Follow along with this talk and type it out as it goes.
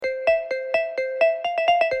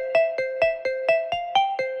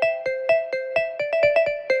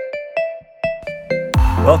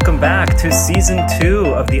Welcome back to Season 2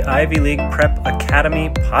 of the Ivy League Prep Academy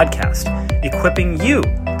podcast, equipping you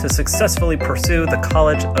to successfully pursue the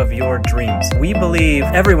college of your dreams. We believe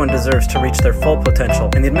everyone deserves to reach their full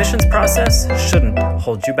potential, and the admissions process shouldn't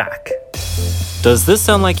hold you back. Does this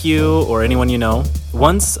sound like you or anyone you know?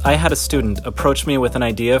 Once I had a student approach me with an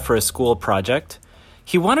idea for a school project.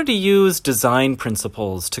 He wanted to use design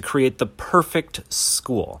principles to create the perfect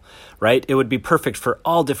school, right? It would be perfect for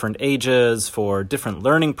all different ages, for different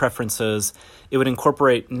learning preferences. It would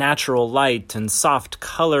incorporate natural light and soft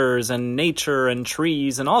colors and nature and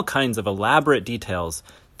trees and all kinds of elaborate details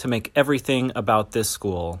to make everything about this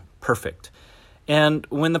school perfect. And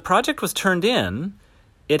when the project was turned in,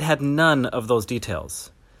 it had none of those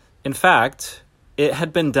details. In fact, it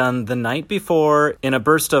had been done the night before in a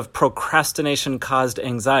burst of procrastination-caused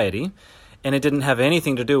anxiety, and it didn't have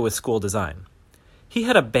anything to do with school design. He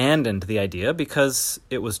had abandoned the idea because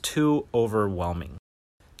it was too overwhelming.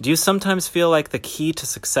 Do you sometimes feel like the key to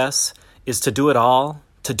success is to do it all,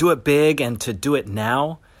 to do it big, and to do it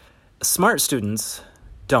now? Smart students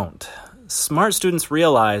don't. Smart students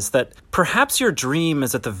realize that perhaps your dream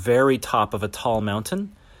is at the very top of a tall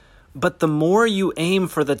mountain, but the more you aim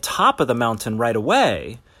for the top of the mountain right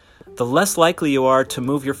away, the less likely you are to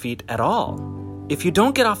move your feet at all. If you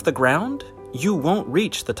don't get off the ground, you won't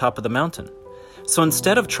reach the top of the mountain. So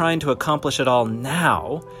instead of trying to accomplish it all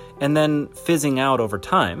now and then fizzing out over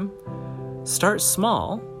time, start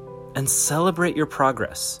small and celebrate your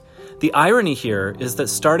progress. The irony here is that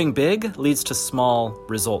starting big leads to small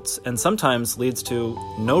results and sometimes leads to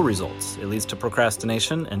no results. It leads to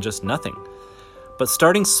procrastination and just nothing. But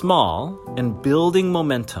starting small and building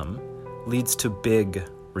momentum leads to big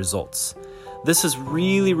results. This is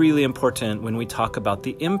really, really important when we talk about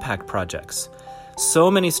the impact projects.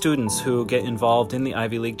 So many students who get involved in the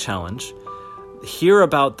Ivy League Challenge hear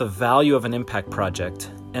about the value of an impact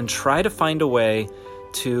project and try to find a way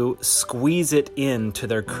to squeeze it into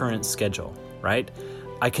their current schedule, right?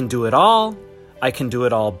 I can do it all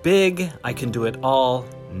big, I can do it all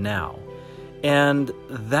now. And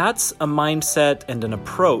that's a mindset and an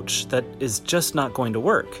approach that is just not going to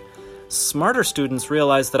work. Smarter students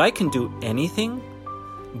realize that I can do anything,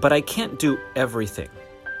 but I can't do everything.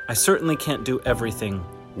 I certainly can't do everything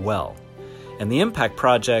well. And the impact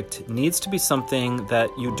project needs to be something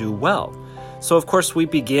that you do well. So of course we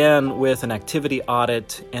begin with an activity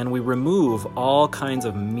audit and we remove all kinds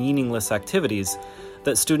of meaningless activities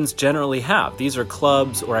that students generally have. These are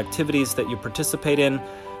clubs or activities that you participate in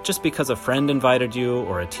just because a friend invited you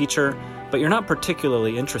or a teacher, but you're not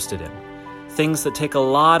particularly interested in. Things that take a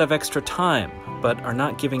lot of extra time, but are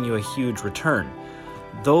not giving you a huge return.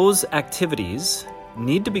 Those activities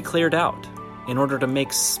need to be cleared out in order to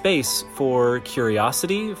make space for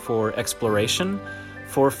curiosity, for exploration,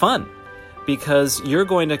 for fun, because you're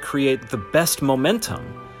going to create the best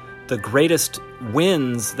momentum, the greatest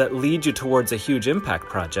wins that lead you towards a huge impact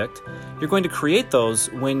project. You're going to create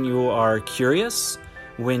those when you are curious,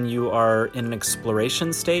 when you are in an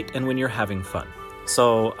exploration state, and when you're having fun.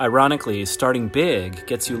 So, ironically, starting big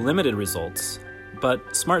gets you limited results,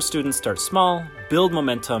 but smart students start small, build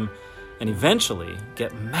momentum, and eventually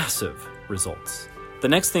get massive results. The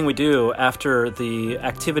next thing we do after the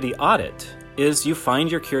activity audit is you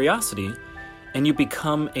find your curiosity and you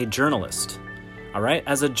become a journalist. All right?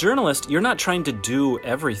 As a journalist, you're not trying to do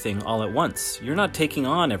everything all at once. You're not taking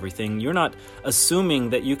on everything. You're not assuming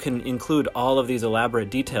that you can include all of these elaborate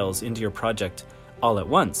details into your project all at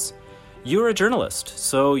once. You're a journalist,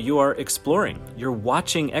 so you are exploring. You're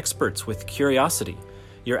watching experts with curiosity.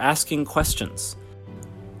 You're asking questions.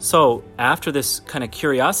 So after this kind of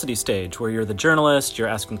curiosity stage where you're the journalist, you're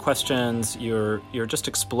asking questions, you're just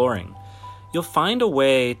exploring, you'll find a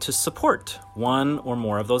way to support one or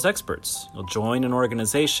more of those experts. You'll join an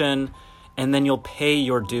organization, and then you'll pay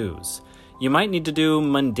your dues. You might need to do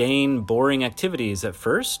mundane, boring activities at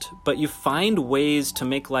first, but you find ways to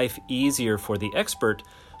make life easier for the expert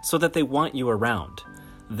so that they want you around.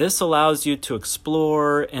 This allows you to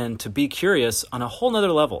explore and to be curious on a whole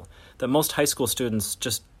nother level that most high school students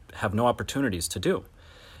just have no opportunities to do.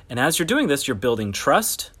 And as you're doing this, you're building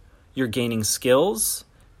trust, you're gaining skills,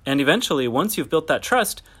 and eventually, once you've built that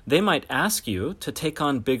trust, they might ask you to take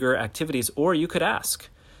on bigger activities, or you could ask.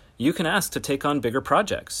 You can ask to take on bigger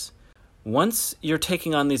projects. Once you're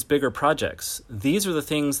taking on these bigger projects, these are the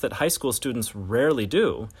things that high school students rarely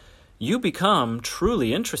do. You become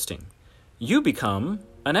truly interesting. You become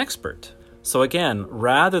an expert. So again,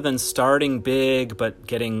 rather than starting big but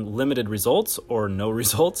getting limited results or no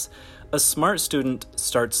results, a smart student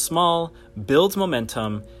starts small, builds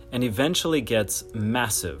momentum, and eventually gets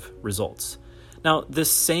massive results. Now,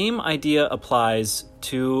 this same idea applies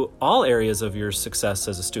to all areas of your success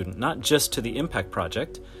as a student, not just to the Impact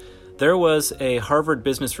Project. There was a Harvard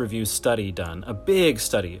Business Review study done, a big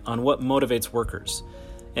study on what motivates workers.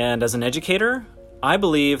 And as an educator, I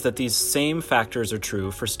believe that these same factors are true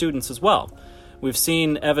for students as well. We've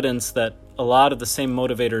seen evidence that a lot of the same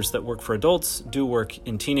motivators that work for adults do work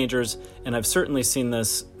in teenagers, and I've certainly seen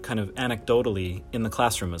this kind of anecdotally in the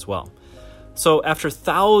classroom as well. So after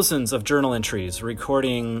thousands of journal entries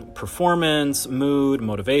recording performance, mood,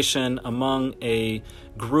 motivation among a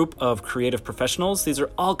group of creative professionals, these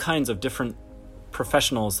are all kinds of different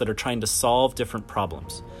professionals that are trying to solve different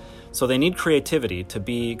problems. So they need creativity to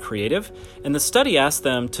be creative, and the study asked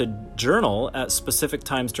them to journal at specific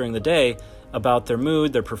times during the day about their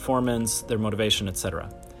mood, their performance, their motivation,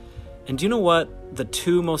 etc. And do you know what the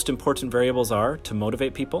two most important variables are to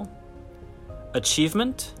motivate people?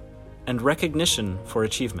 Achievement and recognition for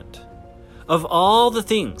achievement. Of all the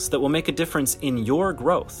things that will make a difference in your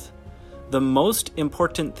growth, the most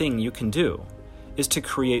important thing you can do is to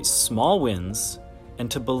create small wins and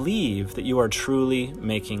to believe that you are truly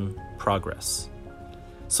making progress.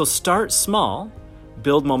 So start small,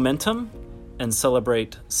 build momentum, and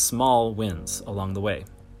celebrate small wins along the way.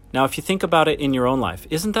 Now, if you think about it in your own life,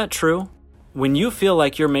 isn't that true? When you feel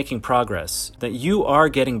like you're making progress, that you are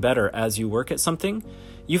getting better as you work at something,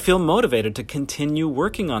 you feel motivated to continue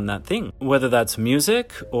working on that thing. Whether that's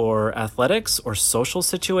music or athletics or social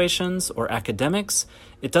situations or academics,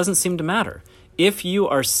 it doesn't seem to matter. If you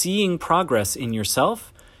are seeing progress in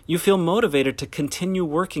yourself, you feel motivated to continue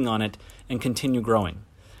working on it and continue growing.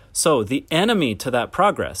 So the enemy to that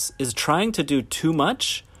progress is trying to do too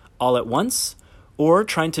much all at once or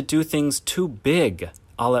trying to do things too big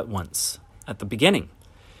all at once at the beginning.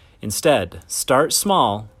 Instead, start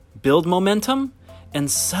small, build momentum, and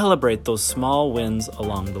celebrate those small wins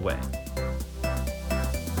along the way.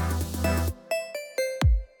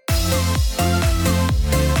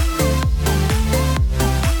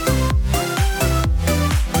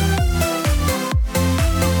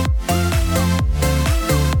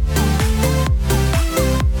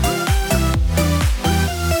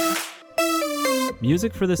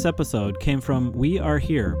 Music for this episode came from We Are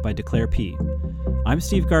Here by Declare P. I'm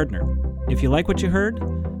Steve Gardner. If you like what you heard,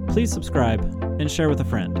 please subscribe and share with a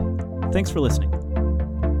friend. Thanks for listening.